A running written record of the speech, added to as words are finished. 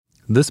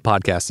This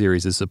podcast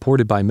series is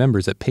supported by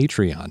members at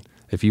Patreon.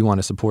 If you want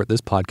to support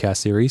this podcast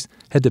series,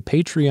 head to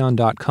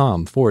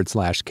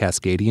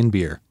patreon.com/Cascadian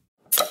Beer.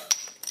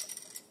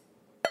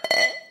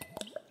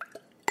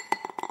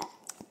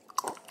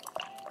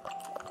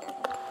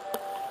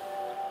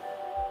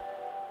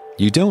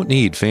 You don't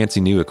need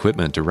fancy new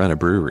equipment to run a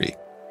brewery.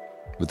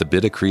 With a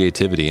bit of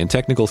creativity and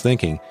technical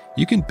thinking,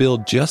 you can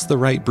build just the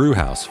right brew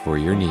house for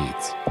your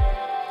needs.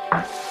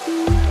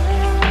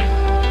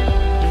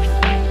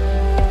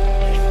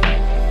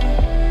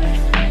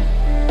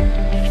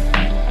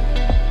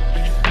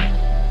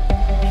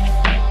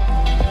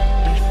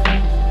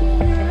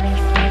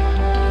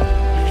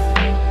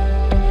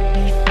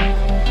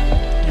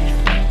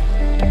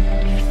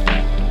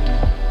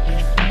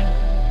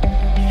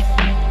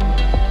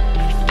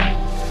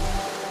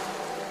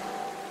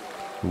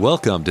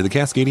 Welcome to the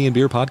Cascadian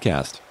Beer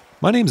Podcast.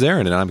 My name's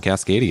Aaron, and I'm a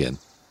Cascadian.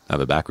 I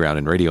have a background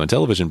in radio and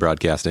television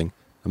broadcasting.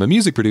 I'm a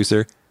music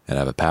producer, and I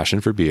have a passion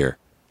for beer.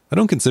 I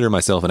don't consider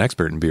myself an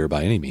expert in beer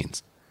by any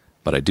means,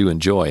 but I do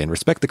enjoy and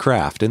respect the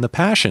craft and the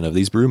passion of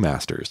these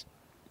brewmasters.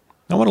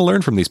 I want to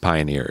learn from these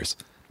pioneers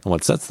and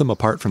what sets them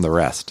apart from the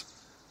rest,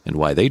 and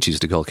why they choose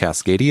to call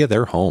Cascadia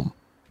their home.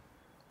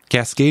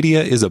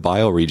 Cascadia is a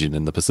bioregion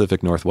in the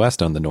Pacific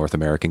Northwest on the North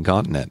American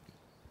continent.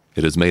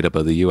 It is made up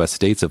of the U.S.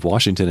 states of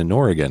Washington and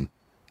Oregon,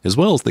 as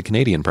well as the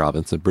Canadian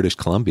province of British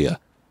Columbia.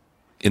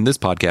 In this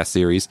podcast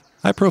series,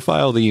 I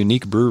profile the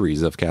unique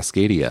breweries of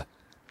Cascadia,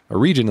 a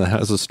region that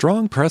has a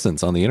strong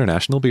presence on the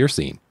international beer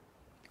scene.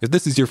 If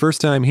this is your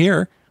first time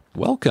here,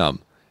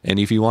 welcome. And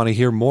if you want to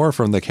hear more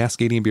from the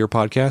Cascadian Beer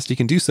Podcast, you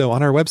can do so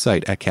on our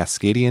website at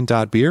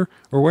cascadian.beer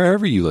or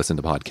wherever you listen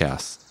to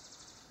podcasts.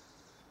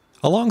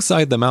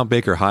 Alongside the Mount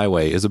Baker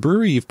Highway is a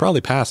brewery you've probably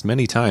passed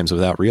many times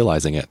without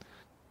realizing it.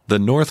 The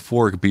North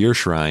Fork Beer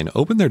Shrine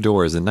opened their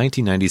doors in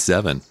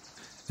 1997.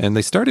 And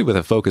they started with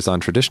a focus on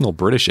traditional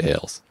British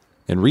ales.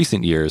 In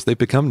recent years, they've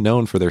become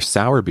known for their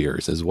sour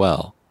beers as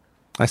well.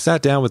 I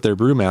sat down with their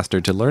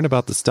brewmaster to learn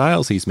about the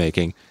styles he's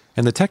making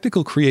and the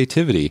technical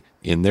creativity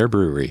in their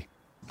brewery.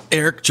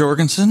 Eric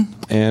Jorgensen.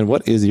 And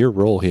what is your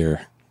role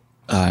here?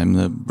 I'm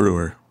the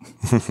brewer.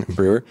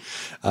 Brewer.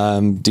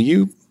 Do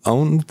you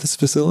own this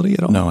facility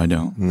at all? No, I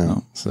don't.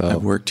 No. So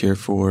I've worked here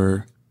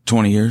for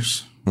 20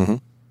 years. Mm-hmm.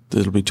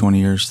 It'll be 20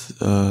 years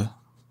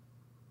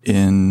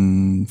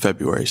in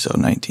February, so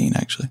 19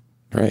 actually.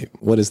 Right.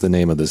 What is the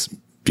name of this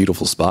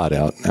beautiful spot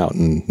out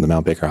in the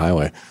Mount Baker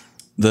Highway?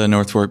 The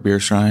North Fork Beer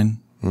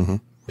Shrine, mm-hmm.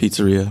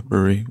 Pizzeria,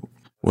 Brewery,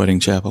 Wedding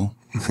Chapel.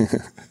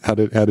 How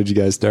did you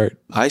guys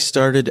start? I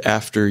started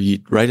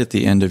right at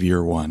the end of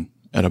year one,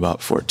 at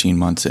about 14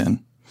 months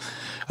in.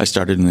 I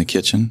started in the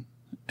kitchen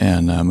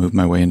and moved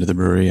my way into the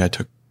brewery. I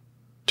took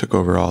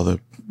over all the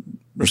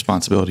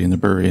responsibility in the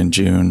brewery in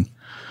June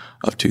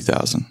of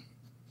 2000.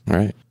 All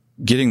right.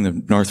 Getting the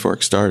North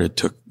Fork started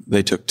took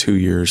 2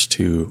 years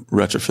to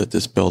retrofit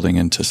this building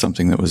into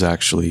something that was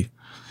actually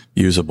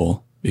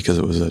usable because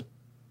it was a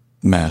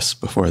mess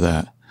before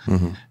that.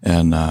 Mm-hmm.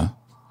 And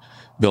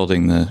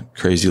building the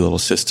crazy little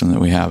system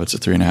that we have, it's a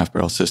 3.5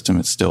 barrel system.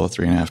 It's still a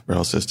 3.5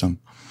 barrel system,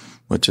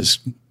 which is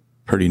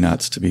pretty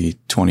nuts to be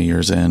 20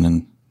 years in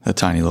and a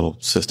tiny little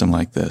system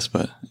like this.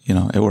 But,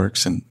 it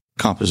works and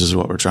accomplishes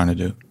what we're trying to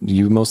do.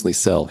 You mostly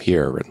sell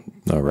here,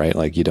 though, right?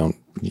 Like you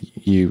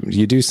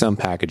do some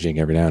packaging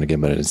every now and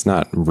again, but it's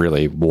not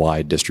really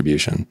wide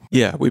distribution.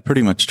 Yeah, we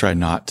pretty much try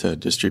not to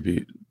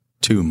distribute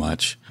too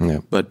much. Yeah.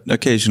 But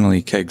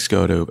occasionally kegs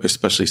go to,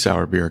 especially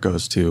sour beer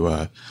goes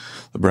to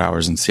the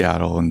Browers in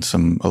Seattle and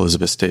some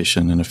Elizabeth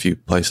Station and a few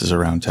places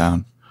around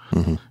town.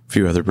 Mm-hmm. A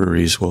few other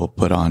breweries will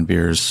put on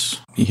beers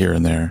here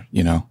and there,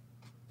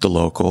 the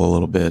local a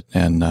little bit.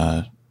 And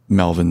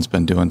Melvin's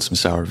been doing some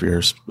sour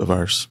beers of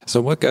ours.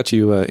 So what got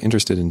you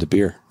interested into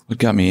beer? What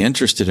got me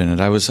interested in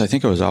it? I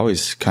think I was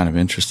always kind of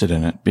interested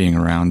in it, being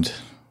around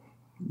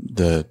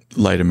the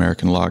light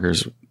American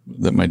lagers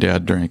that my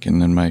dad drank,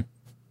 and then my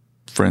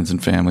friends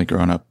and family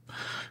growing up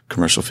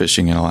commercial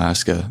fishing in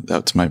Alaska.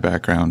 That's my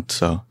background.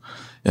 So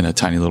in a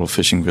tiny little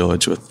fishing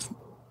village with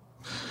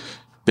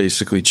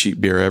basically cheap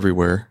beer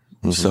everywhere.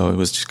 Mm-hmm. So it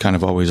was just kind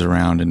of always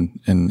around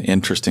and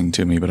interesting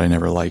to me, but I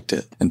never liked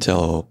it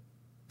until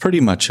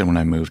pretty much when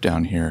I moved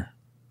down here.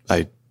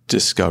 I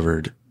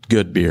discovered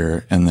good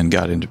beer and then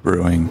got into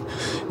brewing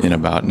in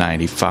about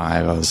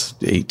 95. I was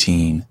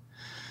 18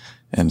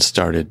 and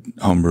started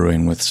home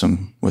brewing with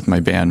my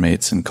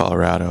bandmates in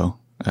Colorado.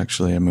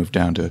 Actually, I moved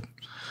down to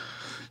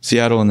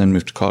Seattle and then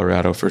moved to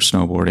Colorado for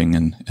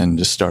snowboarding and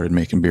just started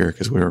making beer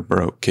because we were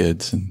broke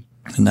kids. And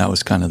that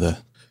was kind of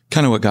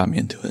what got me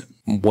into it.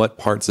 What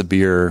parts of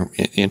beer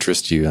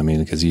interest you? I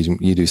mean, because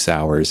you do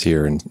sours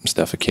here and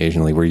stuff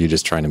occasionally. Were you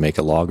just trying to make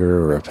a lager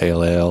or a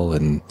pale ale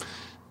and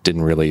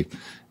didn't really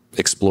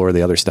explore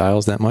the other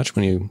styles that much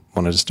when you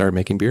wanted to start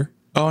making beer?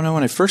 Oh, no.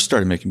 When I first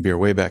started making beer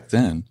way back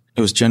then,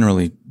 it was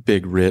generally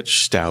big,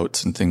 rich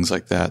stouts and things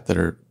like that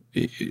are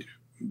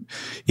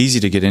easy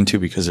to get into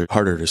because they're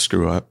harder to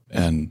screw up.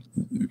 And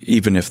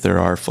even if there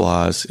are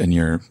flaws and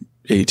you're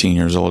 18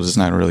 years old, it's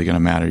not really going to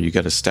matter. You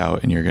get a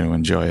stout and you're going to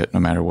enjoy it no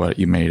matter what.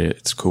 You made it.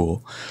 It's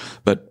cool.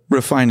 But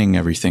refining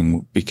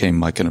everything became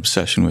like an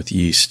obsession with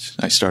yeast.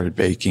 I started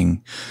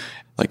baking.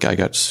 Like I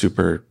got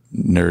super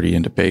nerdy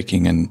into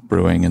baking and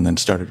brewing, and then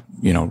started,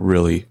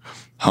 really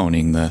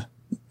honing the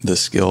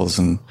skills.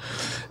 And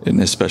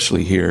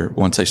especially here,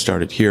 once I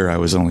started here, I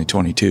was only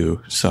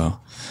 22. So,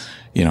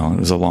 it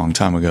was a long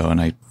time ago. And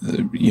I,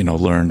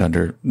 learned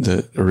under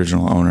the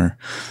original owner,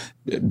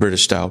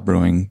 British style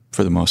brewing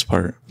for the most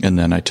part. And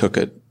then I took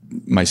it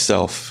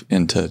myself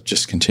into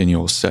just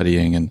continual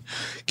studying and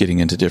getting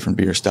into different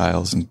beer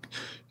styles and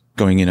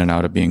going in and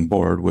out of being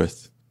bored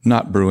with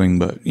not brewing,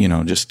 but,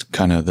 just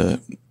kind of the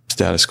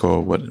status quo,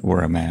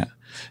 where I'm at.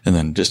 And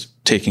then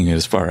just taking it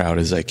as far out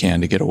as I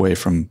can to get away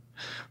from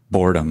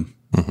boredom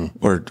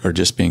or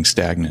just being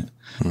stagnant.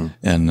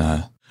 And,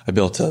 I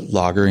built a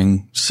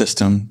lagering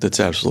system that's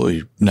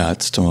absolutely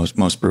nuts to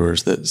most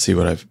brewers that see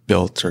what I've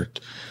built, or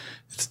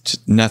it's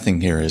just,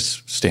 nothing here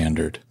is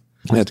standard.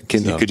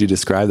 Could you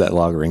describe that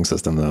lagering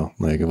system though?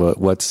 Like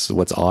what's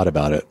odd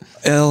about it?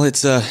 Well,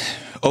 it's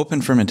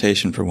open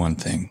fermentation for one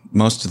thing.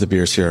 Most of the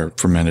beers here are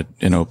fermented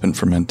in open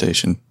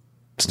fermentation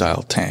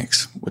style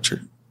tanks, which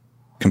are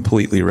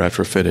completely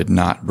retrofitted,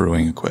 not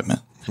brewing equipment.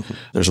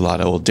 There's a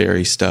lot of old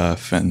dairy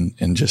stuff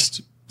and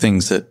just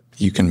things that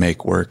you can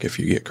make work if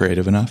you get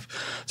creative enough.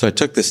 So I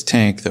took this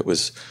tank that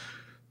was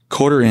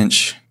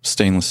 1/4-inch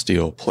stainless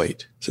steel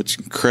plate. So it's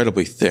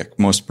incredibly thick.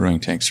 Most brewing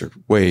tanks are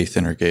way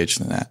thinner gauge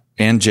than that,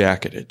 and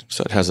jacketed.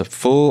 So it has a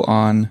full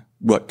on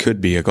what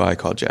could be a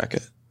glycol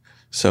jacket.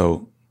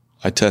 So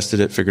I tested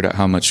it, figured out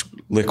how much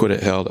liquid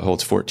it held. It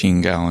holds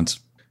 14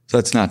 gallons. So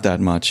that's not that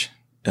much.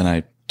 And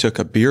I took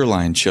a beer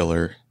line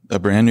chiller,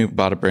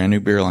 bought a brand new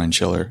beer line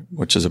chiller,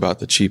 which is about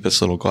the cheapest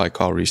little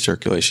glycol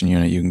recirculation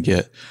unit you can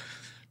get.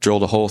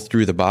 Drilled a hole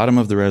through the bottom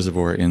of the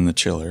reservoir in the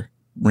chiller,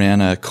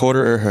 ran a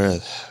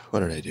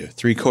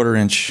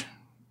 3/4-inch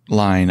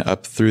line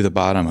up through the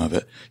bottom of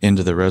it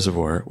into the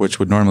reservoir, which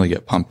would normally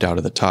get pumped out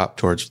of the top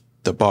towards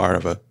the bar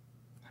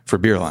for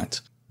beer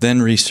lines.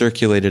 Then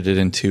recirculated it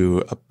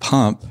into a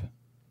pump,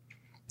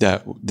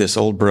 this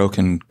old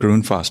broken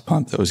Grundfos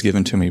pump that was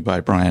given to me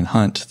by Brian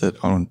Hunt that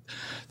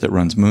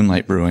runs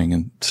Moonlight Brewing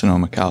in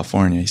Sonoma,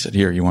 California. He said,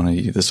 "Here, you want to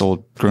use this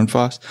old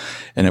Grundfos?"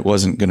 And it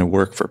wasn't going to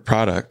work for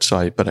product.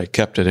 But I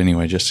kept it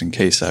anyway, just in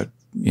case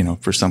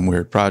for some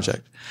weird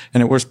project.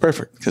 And it works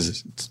perfect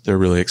because they're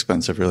really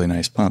expensive, really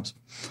nice pumps.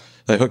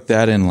 I hooked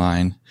that in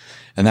line,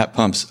 and that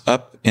pumps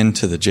up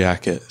into the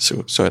jacket.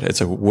 So it's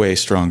a way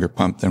stronger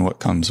pump than what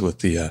comes with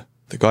the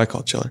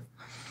glycol chiller.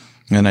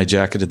 And I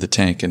jacketed the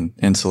tank in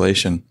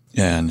insulation,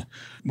 and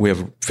we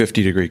have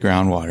 50-degree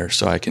groundwater,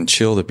 so I can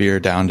chill the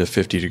beer down to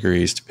 50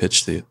 degrees to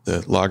pitch the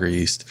lager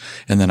yeast,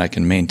 and then I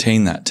can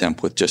maintain that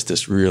temp with just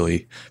this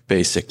really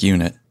basic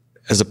unit,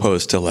 as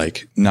opposed to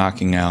like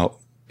knocking out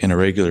in a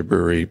regular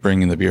brewery,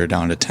 bringing the beer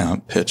down to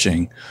temp,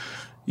 pitching,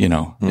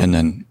 and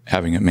then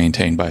having it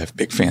maintained by a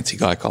big fancy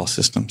glycol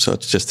system. So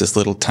it's just this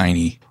little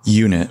tiny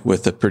unit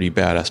with a pretty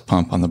badass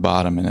pump on the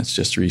bottom, and it's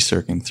just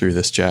recirculating through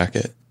this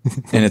jacket.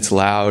 And it's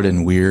loud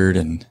and weird,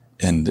 and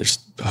there's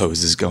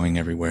hoses going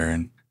everywhere,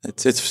 and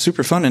it's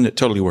super fun, and it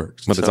totally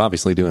works. But it's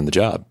obviously doing the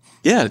job.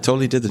 Yeah, it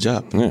totally did the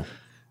job. Yeah.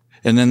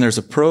 And then there's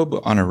a probe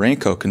on a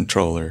Renko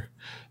controller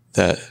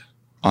that's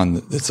on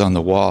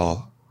the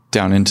wall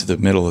down into the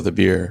middle of the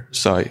beer.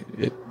 So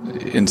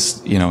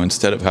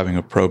instead of having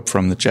a probe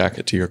from the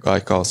jacket to your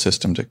glycol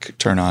system to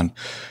turn on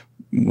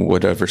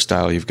whatever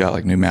style you've got,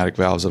 like pneumatic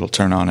valves that'll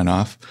turn on and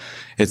off,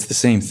 it's the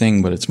same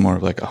thing, but it's more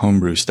of like a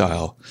homebrew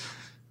style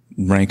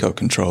Renko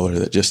controller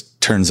that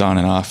just turns on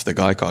and off the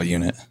glycol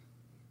unit.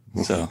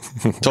 So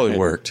totally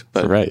worked,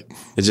 but right.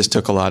 It just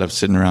took a lot of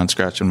sitting around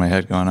scratching my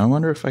head going, I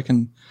wonder if I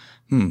can,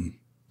 And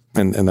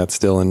that's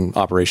still in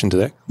operation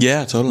today?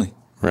 Yeah, totally.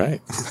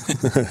 Right.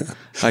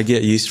 I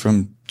get yeast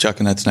from Chuck,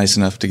 and that's nice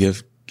enough to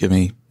give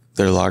me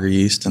their lager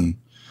yeast, and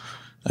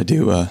I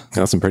do.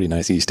 That's some pretty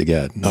nice yeast to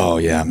get. Oh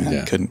yeah, man,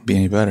 It couldn't be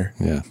any better.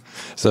 Yeah.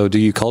 So, do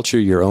you culture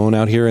your own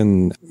out here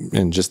in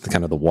just the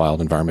kind of the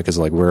wild environment? Because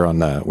like we're on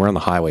the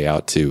highway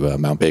out to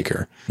Mount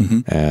Baker,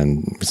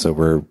 and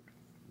so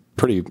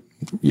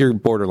you're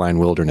borderline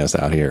wilderness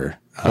out here.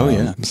 Oh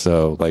yeah.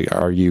 So, like,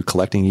 are you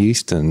collecting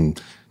yeast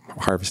and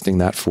harvesting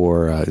that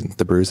for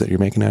the brews that you're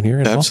making out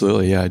here?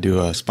 Absolutely. Yeah, I do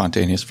a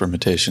spontaneous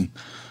fermentation.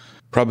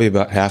 Probably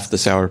about half the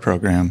sour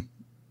program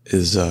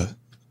is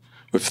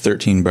with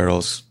 13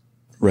 barrels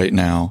right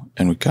now,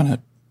 and we kind of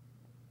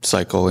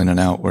cycle in and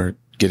out. We're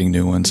getting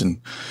new ones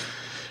and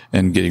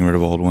getting rid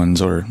of old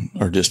ones, or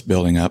just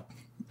building up.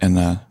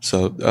 And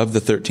so of the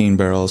 13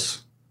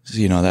 barrels,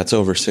 that's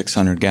over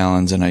 600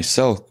 gallons, and I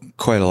sell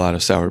quite a lot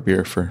of sour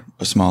beer for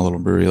a small little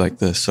brewery like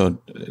this.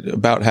 So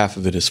about half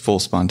of it is full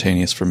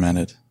spontaneous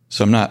fermented.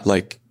 So I'm not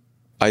like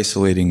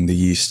isolating the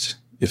yeast,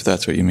 if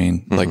that's what you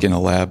mean, like in a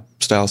lab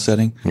style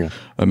setting. Yeah.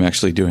 I'm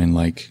actually doing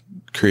like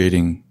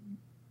creating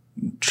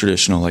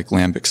traditional like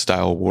lambic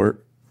style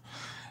wort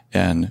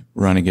and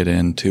running it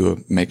into a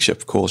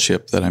makeshift cool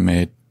ship that I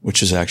made,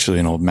 which is actually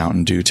an old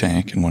Mountain Dew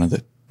tank. And one of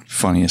the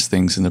funniest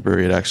things in the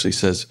brewery, it actually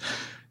says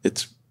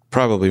it's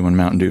probably when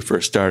Mountain Dew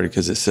first started,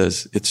 because it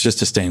says it's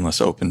just a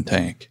stainless open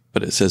tank,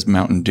 but it says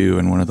Mountain Dew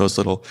in one of those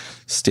little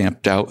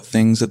stamped out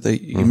things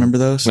that you remember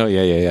those? Oh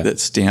yeah. That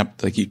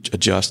stamped, like you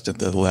adjust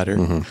the letter.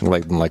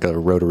 Like a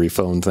rotary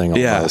phone thing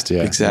almost.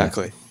 Yeah,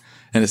 exactly. Yeah.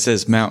 And it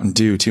says Mountain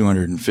Dew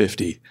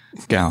 250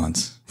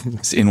 gallons.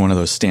 It's in one of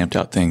those stamped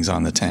out things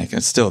on the tank. And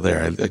it's still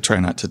there. I try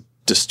not to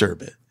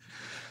disturb it.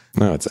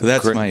 No, it's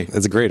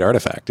a great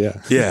artifact.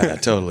 Yeah. Yeah,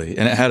 totally.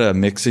 And it had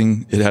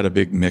a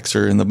big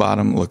mixer in the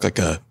bottom. It looked like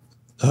a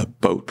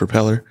boat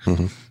propeller.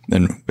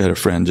 Then we had a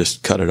friend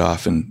just cut it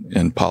off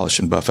and polish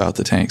and buff out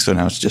the tank. So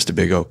now it's just a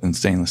big open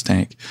stainless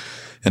tank.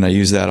 And I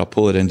use that. I'll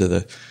pull it into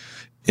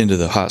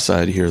the hot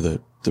side here,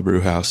 the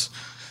brew house,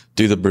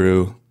 do the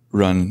brew,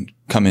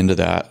 come into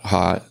that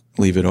hot,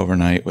 leave it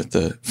overnight with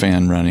the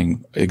fan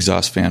running,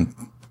 exhaust fan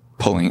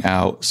pulling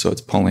out. So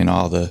it's pulling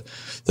all the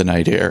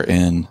night air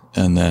in.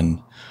 And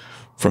then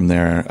from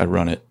there, I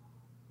run it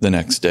the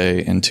next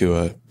day into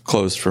a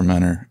closed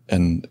fermenter,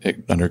 and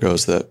it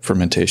undergoes the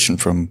fermentation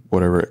from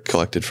whatever it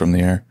collected from the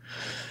air.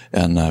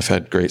 And I've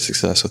had great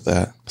success with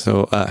that.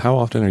 So how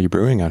often are you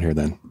brewing out here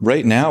then?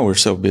 Right now, we're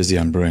so busy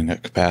on brewing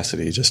at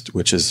capacity,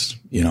 which is,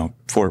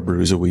 4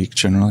 brews a week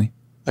generally.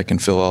 I can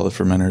fill all the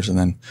fermenters and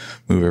then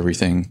move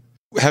everything.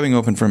 Having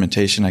open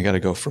fermentation, I got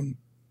to go from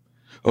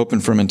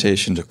open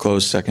fermentation to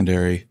closed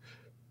secondary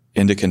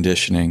into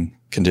conditioning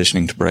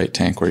to bright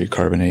tank, where you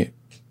carbonate,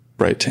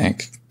 bright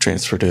tank,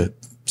 transfer to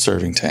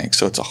serving tank.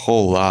 So it's a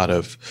whole lot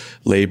of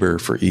labor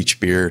for each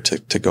beer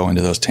to go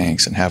into those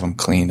tanks and have them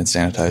cleaned and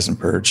sanitized and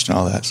purged and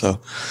all that.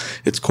 So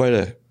it's quite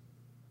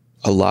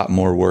a lot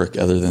more work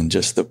other than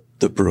just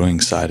the brewing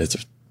side. It's a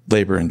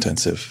labor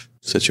intensive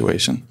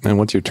situation. And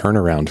what's your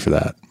turnaround for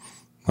that?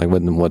 Like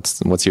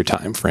what's your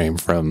time frame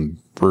from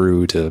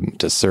brew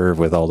to serve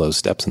with all those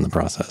steps in the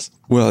process?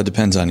 Well, it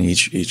depends on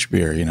each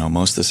beer.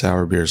 Most of the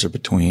sour beers are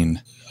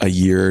between a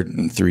year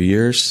and 3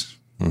 years.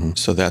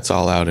 So that's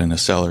all out in a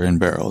cellar in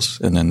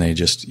barrels. And then they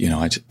just,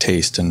 I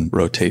taste and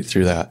rotate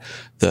through that.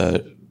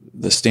 The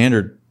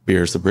standard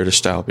beers, the British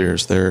style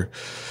beers,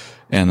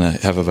 and the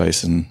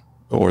Hefeweizen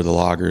or the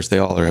lagers, they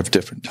all have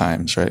different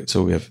times, right?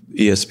 So we have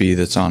ESB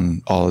that's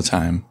on all the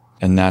time,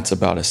 and that's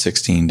about a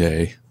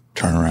 16-day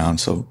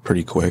turnaround. So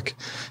pretty quick.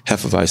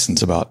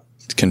 Hefeweizen's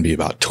can be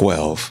about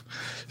 12.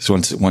 So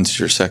once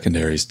your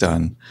secondary's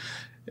done,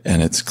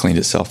 and it's cleaned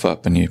itself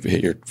up and you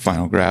hit your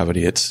final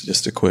gravity, it's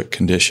just a quick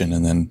condition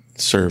and then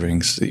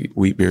servings. The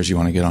wheat beers you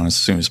want to get on as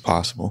soon as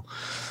possible.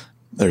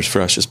 They're as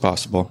fresh as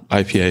possible.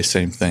 IPA,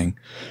 same thing.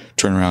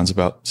 Turnaround's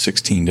about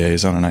 16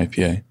 days on an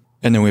IPA.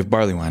 And then we have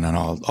barley wine on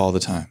all the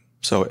time.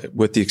 So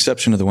with the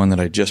exception of the one that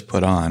I just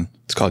put on,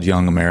 it's called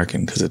Young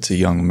American because it's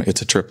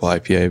a triple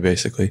IPA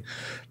basically.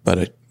 But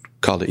I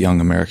called it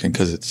Young American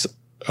because it's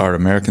our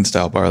American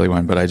style barley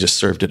wine, but I just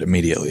served it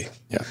immediately.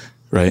 Yeah.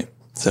 Right.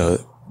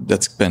 So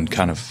that's been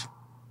kind of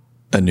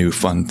a new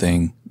fun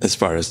thing as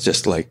far as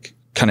just like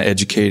kind of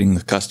educating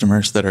the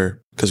customers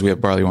because we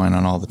have barley wine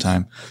on all the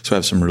time. So I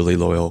have some really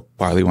loyal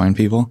barley wine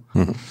people.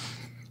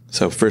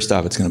 So first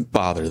off, it's going to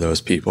bother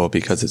those people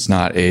because it's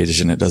not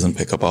aged and it doesn't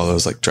pick up all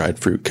those like dried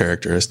fruit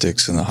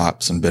characteristics, and the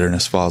hops and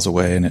bitterness falls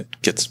away and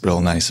it gets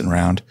real nice and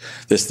round.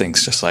 This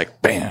thing's just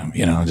like, bam,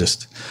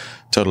 just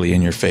totally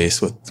in your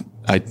face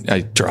I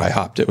dry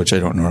hopped it, which I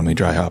don't normally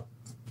dry hop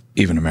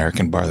even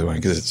American barley wine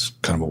because it's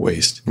kind of a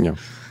waste. Yeah.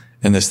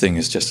 And this thing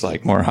is just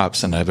like more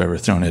hops than I've ever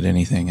thrown at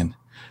anything. And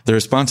the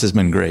response has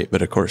been great.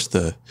 But of course,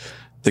 the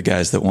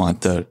guys that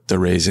want the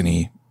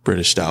raisiny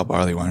British style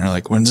barley wine are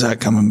like, when's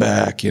that coming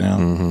back?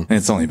 And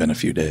it's only been a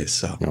few days.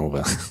 So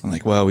I'm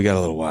like, well, we got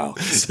a little while.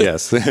 So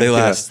yes. They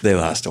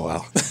last a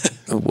while.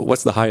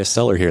 What's the highest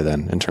seller here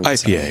then in terms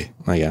IPA?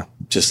 Of oh yeah.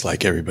 Just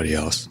like everybody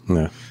else.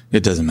 Yeah.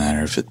 It doesn't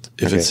matter if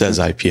it says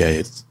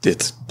IPA,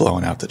 it's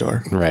blowing out the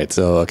door. Right.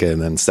 So, okay.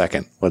 And then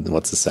second,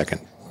 what's the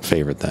second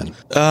favorite then?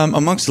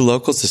 Amongst the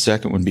locals, the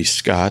second would be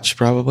Scotch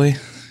probably.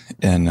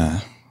 And,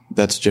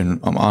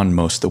 I'm on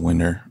most of the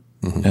winter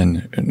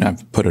and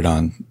I've put it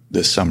on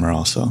this summer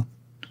also.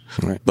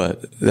 Right.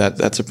 But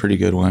that's a pretty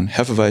good one.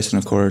 Hefeweizen,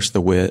 of course, the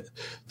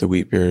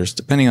wheat beers,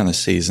 depending on the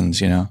seasons,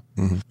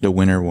 the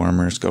winter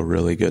warmers go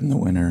really good in the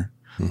winter.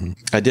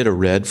 I did a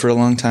red for a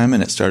long time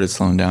and it started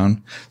slowing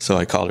down. So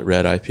I called it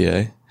red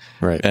IPA.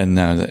 Right. And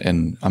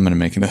I'm going to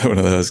make another one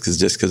of those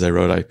because I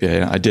wrote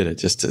IPA. I did it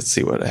just to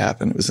see what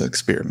happened. It was an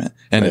experiment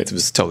and it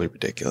was totally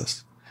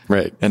ridiculous.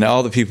 Right. And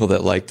all the people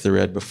that liked the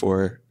red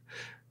before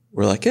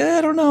were like,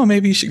 I don't know,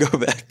 maybe you should go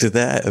back to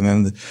that. And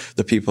then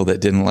the people that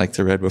didn't like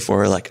the red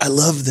before are like, I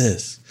love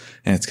this.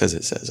 And it's because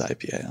it says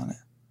IPA on it.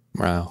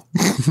 Wow.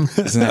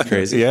 Isn't that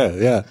crazy?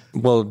 Yeah.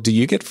 Well, do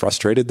you get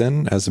frustrated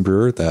then as a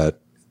brewer that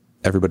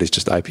everybody's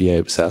just IPA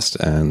obsessed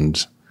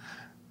and,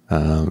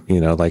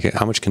 like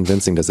how much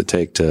convincing does it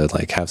take to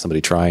like have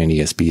somebody try an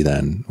ESB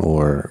then,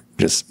 or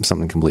just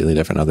something completely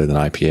different other than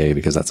IPA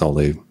because that's all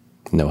they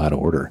know how to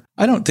order?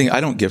 I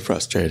don't get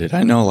frustrated.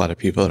 I know a lot of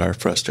people that are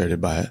frustrated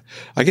by it.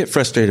 I get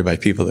frustrated by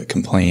people that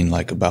complain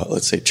like about,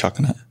 let's say,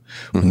 chucking it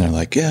when they're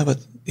like, yeah,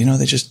 but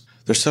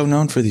they're so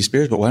known for these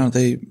beers, but why don't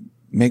they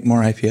make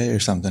more IPA or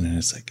something? And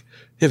it's like,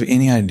 you have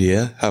any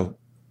idea how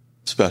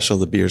special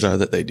the beers are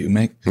that they do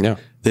make. Yeah.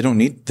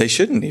 They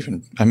shouldn't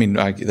even, I mean,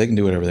 they can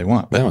do whatever they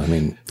want. But No, I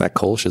mean, that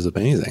Kolsch is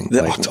amazing.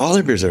 all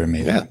their beers are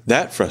amazing. Yeah.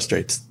 That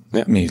frustrates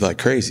me like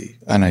crazy.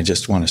 And I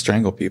just want to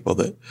strangle people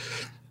that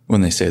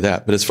when they say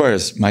that. But as far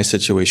as my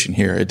situation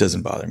here, it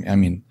doesn't bother me. I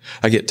mean,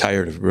 I get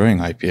tired of brewing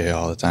IPA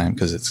all the time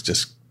because it's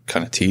just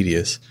kind of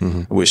tedious.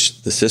 I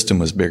wish the system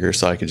was bigger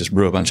so I could just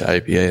brew a bunch of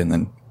IPA and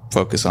then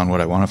focus on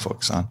what I want to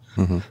focus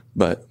on.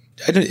 But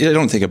I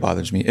don't think it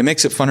bothers me. It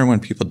makes it funner when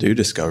people do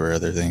discover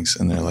other things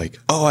and they're like,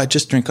 oh, I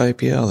just drink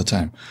IPA all the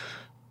time.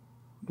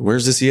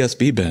 Where's this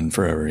ESB been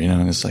forever? You know,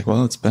 and it's like,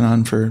 well, it's been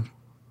on for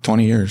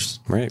 20 years.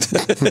 Right.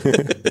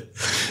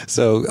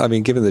 So, I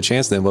mean, given the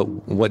chance then,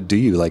 what do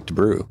you like to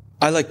brew?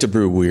 I like to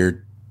brew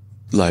weird,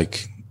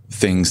 like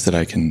things that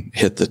I can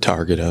hit the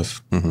target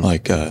of,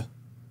 like a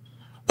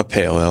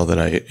pale ale that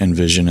I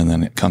envision and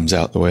then it comes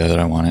out the way that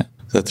I want it.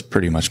 That's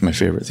pretty much my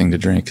favorite thing to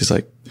drink is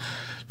like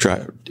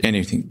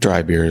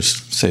dry beers,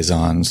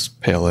 saisons,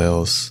 pale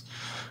ales,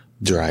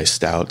 dry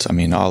stouts. I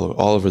mean, all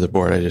over the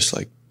board. I just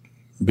like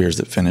beers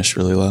that finish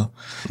really low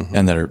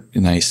and that are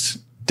nice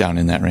down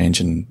in that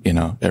range. And, you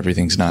know,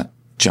 everything's not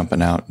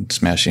jumping out and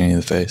smashing any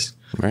of the face.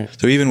 Right.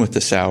 So even with the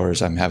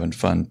sours, I'm having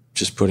fun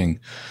just putting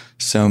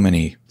so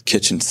many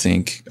kitchen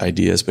sink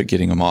ideas, but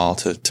getting them all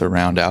to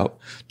round out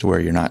to where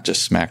you're not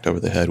just smacked over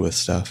the head with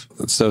stuff.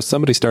 So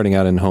somebody starting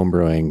out in home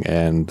brewing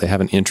and they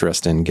have an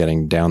interest in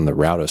getting down the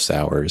route of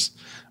sours,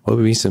 what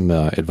would be some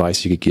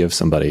advice you could give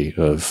somebody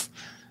of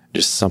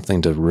just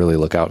something to really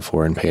look out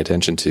for and pay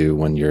attention to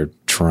when you're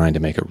trying to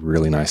make a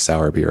really nice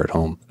sour beer at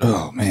home?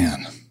 Oh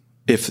man.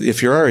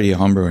 If you're already a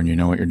home brewer and you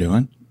know what you're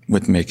doing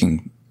with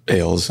making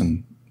ales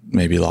and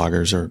maybe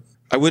lagers, or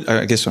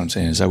I guess what I'm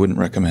saying is I wouldn't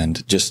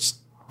recommend just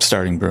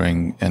starting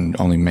brewing and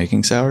only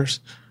making sours.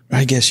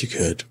 I guess you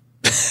could.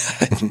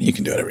 You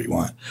can do whatever you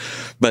want.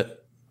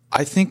 But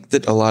I think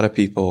that a lot of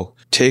people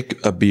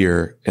take a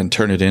beer and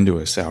turn it into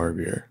a sour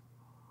beer.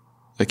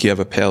 Like you have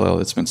a pale ale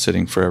that's been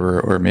sitting forever,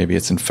 or maybe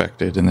it's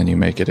infected and then you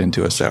make it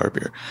into a sour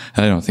beer.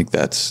 And I don't think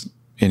that's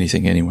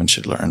anything anyone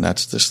should learn.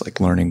 That's just like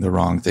learning the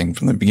wrong thing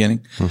from the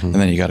beginning. And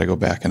then you got to go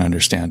back and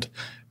understand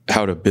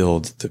how to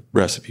build the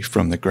recipe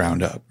from the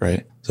ground up,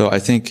 right? So I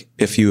think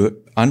if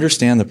you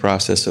understand the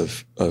process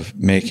of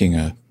making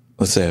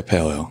let's say a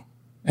pale ale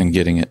and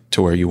getting it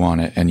to where you want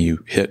it and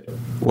you hit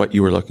what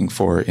you were looking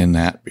for in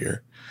that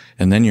beer,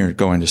 and then you're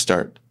going to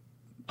start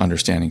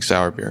understanding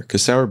sour beer,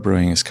 because sour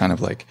brewing is kind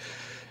of like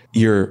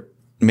you're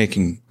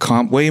making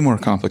way more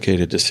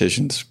complicated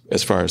decisions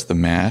as far as the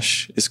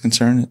mash is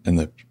concerned and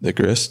the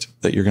grist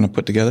that you're going to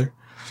put together.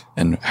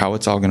 And how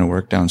it's all going to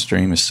work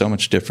downstream is so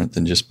much different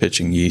than just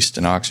pitching yeast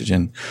and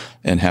oxygen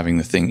and having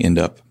the thing end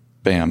up,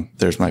 bam,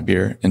 there's my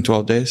beer in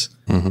 12 days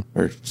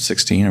or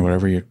 16 or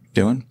whatever you're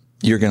doing.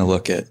 You're going to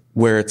look at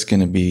where it's going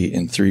to be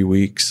in 3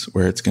 weeks,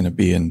 where it's going to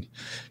be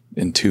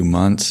in 2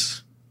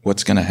 months,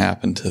 what's going to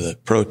happen to the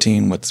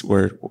protein,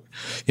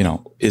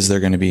 is there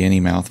going to be any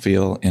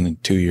mouthfeel in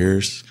 2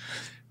 years,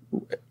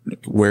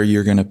 where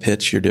you're going to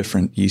pitch your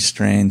different yeast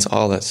strains.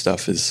 All that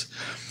stuff is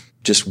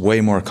just way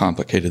more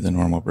complicated than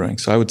normal brewing.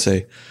 So I would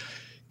say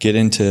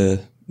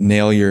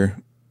nail your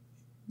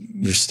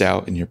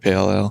stout and your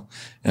pale ale.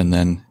 And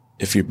then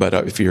if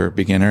you're a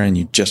beginner and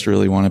you just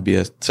really want to be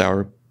a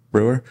sour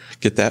brewer,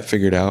 get that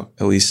figured out,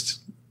 at least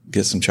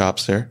get some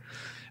chops there,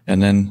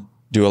 and then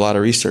do a lot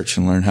of research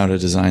and learn how to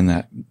design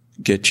that.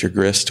 Get your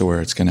grist to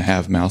where it's going to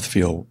have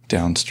mouthfeel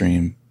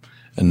downstream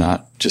and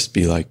not just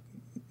be like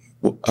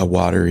a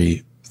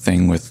watery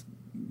thing with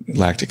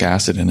lactic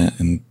acid in it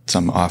and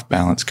some off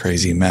balance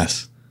crazy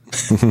mess.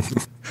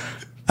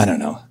 I don't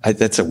know.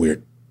 That's a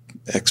weird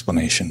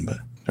explanation,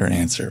 or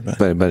answer,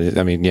 but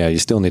I mean, yeah, you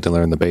still need to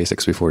learn the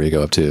basics before you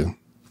go up to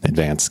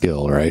advanced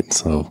skill, right?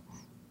 So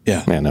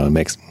yeah, no, it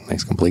makes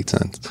complete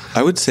sense.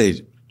 I would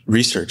say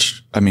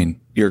research. I mean,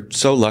 you're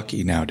so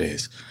lucky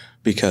nowadays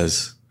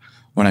because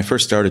when I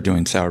first started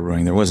doing sour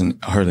brewing, there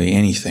wasn't hardly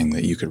anything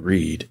that you could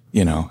read,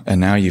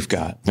 and now you've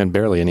got. And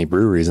barely any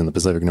breweries in the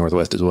Pacific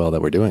Northwest as well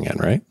that we're doing it,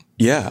 right?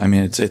 Yeah. I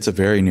mean, it's a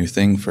very new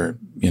thing for,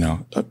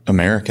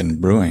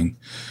 American brewing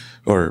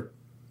or,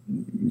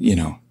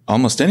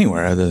 almost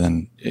anywhere other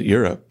than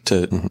Europe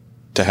to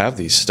have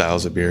these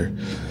styles of beer.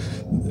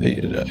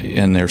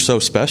 And they're so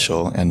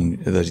special and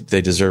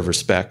they deserve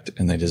respect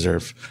and they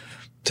deserve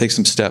take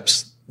some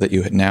steps that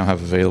you now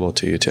have available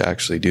to you to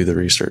actually do the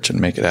research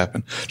and make it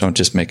happen. Don't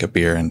just make a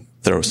beer and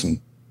throw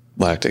some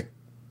lactic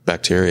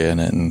bacteria in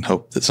it and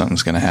hope that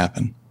something's going to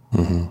happen.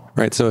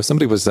 Right. So if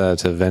somebody was to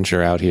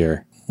venture out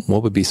here,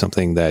 what would be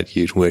something that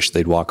you'd wish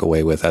they'd walk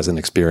away with as an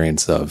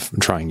experience of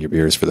trying your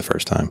beers for the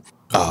first time?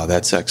 Oh,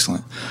 that's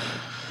excellent.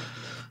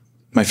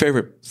 My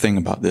favorite thing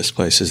about this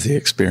place is the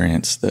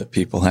experience that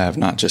people have,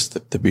 not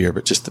just the beer,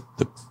 but just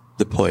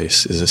the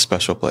place is a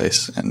special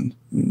place, and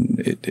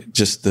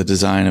just the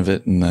design of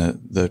it and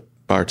the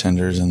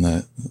bartenders and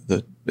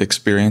the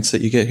experience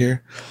that you get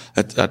here.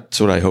 That's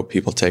what I hope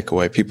people take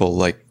away. People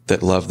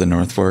that love the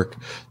North Fork.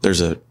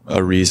 There's a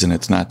reason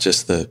it's not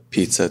just the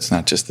pizza. It's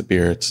not just the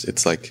beer.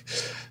 It's like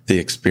the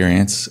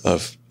experience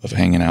of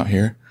hanging out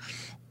here.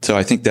 So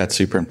I think that's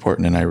super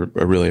important, and I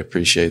really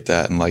appreciate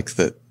that, and like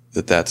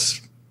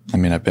that's. I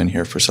mean, I've been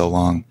here for so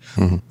long.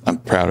 Mm-hmm. I'm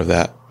proud of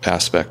that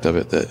aspect of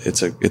it. That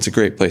it's a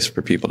great place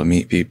for people to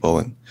meet people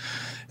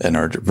and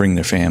or to bring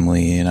their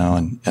family, you know,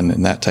 and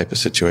in that type of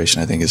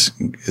situation, I think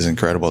is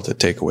incredible to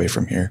take away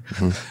from here.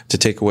 Mm-hmm. To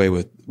take away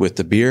with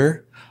the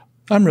beer,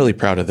 I'm really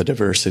proud of the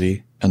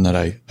diversity, and that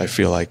I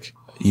feel like,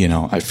 you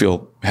know, I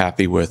feel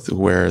happy with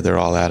where they're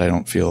all at. I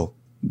don't feel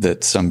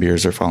that some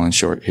beers are falling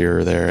short here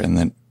or there, and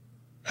then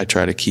I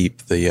try to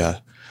keep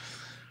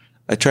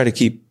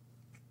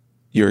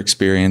your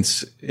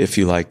experience, if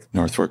you like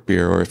North Fork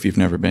beer, or if you've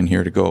never been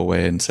here, to go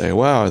away and say,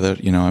 wow,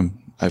 that, you know,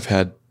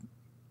 I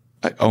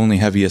only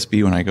have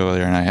ESB when I go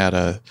there, and I had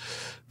a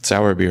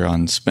sour beer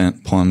on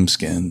spent plum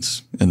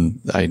skins,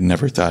 and I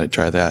never thought I'd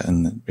try that,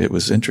 and it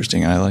was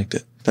interesting, and I liked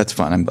it. That's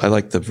fun. I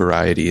like the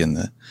variety and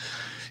the,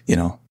 you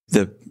know,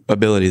 the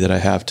ability that I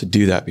have to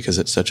do that, because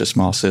it's such a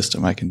small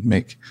system. I can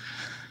make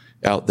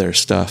out their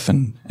stuff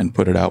and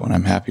put it out when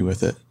I'm happy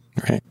with it.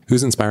 Right.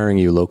 Who's inspiring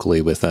you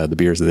locally with the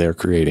beers that they're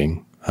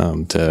creating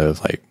to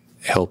like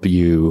help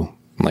you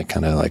like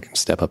kind of like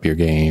step up your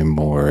game,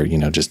 or, you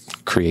know,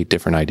 just create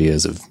different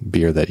ideas of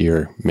beer that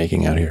you're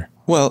making out here?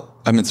 Well,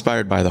 I'm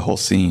inspired by the whole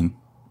scene.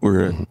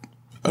 We're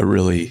a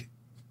really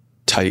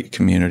tight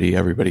community.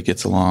 Everybody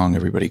gets along.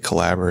 Everybody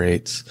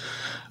collaborates.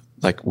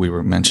 Like we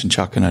were mentioned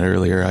Chuckanut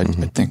earlier. I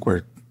think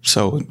we're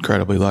so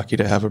incredibly lucky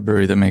to have a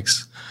brewery that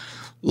makes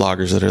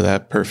lagers that are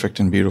that perfect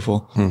and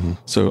beautiful. Mm-hmm.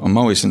 So I'm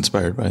always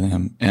inspired by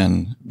them.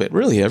 But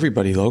really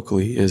everybody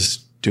locally is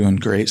doing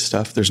great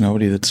stuff. There's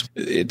nobody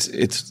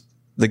it's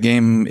the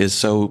game is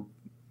so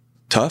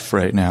tough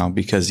right now,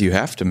 because you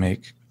have to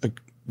make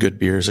good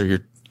beers or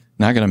you're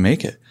not going to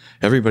make it.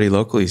 Everybody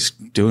locally is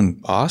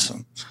doing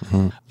awesome.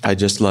 Mm-hmm. I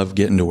just love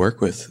getting to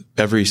work with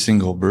every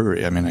single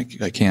brewery. I mean,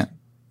 I can't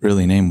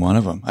really name one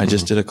of them. I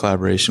just did a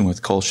collaboration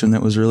with Kolshin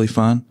that was really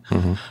fun.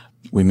 Mm-hmm.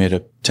 We made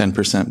a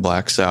 10%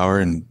 black sour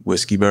in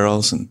whiskey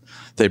barrels, and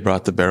they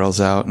brought the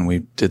barrels out, and we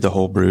did the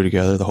whole brew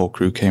together. The whole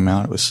crew came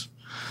out.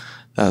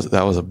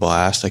 That was a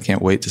blast. I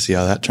can't wait to see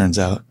how that turns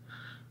out.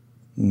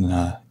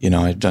 And, you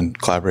know, I've done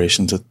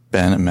collaborations with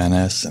Ben and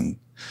Menace and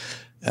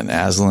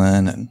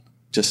Aslan, and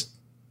just,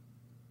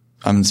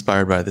 I'm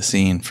inspired by the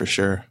scene for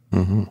sure.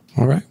 Mm-hmm.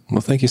 All right.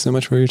 Well, thank you so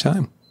much for your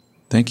time.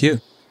 Thank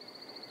you.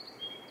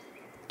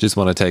 Just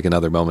want to take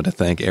another moment to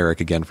thank Eric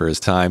again for his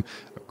time.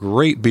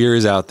 Great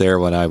beers out there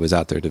when I was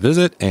out there to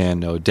visit, and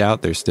no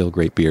doubt there's still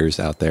great beers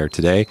out there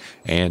today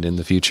and in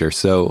the future.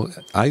 So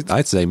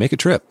I'd say make a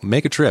trip.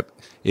 Make a trip.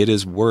 It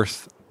is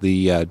worth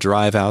the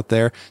drive out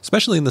there,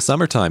 especially in the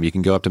summertime. You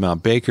can go up to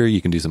Mount Baker,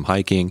 you can do some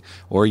hiking,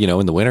 or, you know,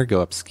 in the winter,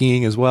 go up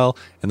skiing as well.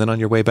 And then on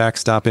your way back,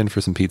 stop in for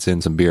some pizza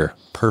and some beer.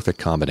 Perfect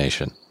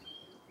combination.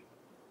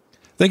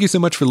 Thank you so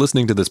much for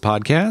listening to this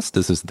podcast.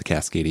 This is the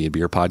Cascadian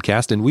Beer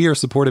Podcast, and we are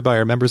supported by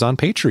our members on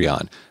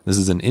Patreon. This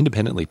is an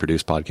independently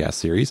produced podcast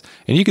series,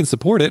 and you can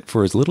support it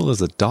for as little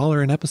as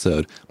 $1 an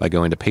episode by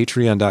going to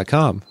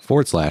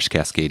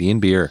patreon.com/Cascadian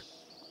Beer.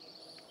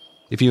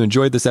 If you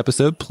enjoyed this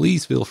episode,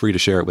 please feel free to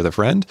share it with a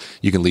friend.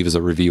 You can leave us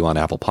a review on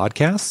Apple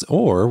Podcasts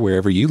or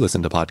wherever you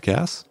listen to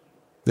podcasts.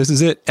 This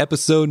is it,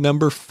 episode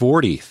number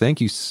 40.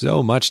 Thank you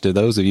so much to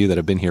those of you that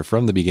have been here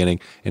from the beginning.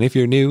 And if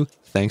you're new,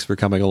 thanks for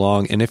coming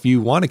along. And if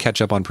you want to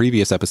catch up on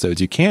previous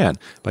episodes, you can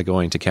by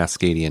going to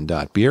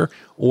cascadian.beer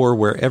or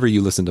wherever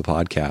you listen to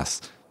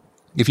podcasts.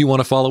 If you want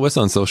to follow us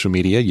on social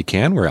media, you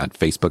can. We're at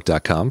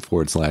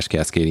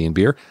facebook.com/Cascadian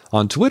Beer,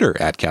 on Twitter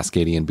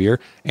 @Cascadian Beer,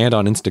 and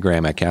on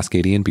Instagram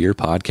 @Cascadian Beer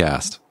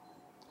Podcast.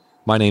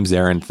 My name's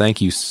Aaron. Thank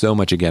you so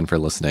much again for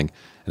listening.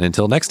 And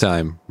until next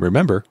time,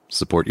 remember,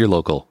 support your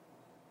local.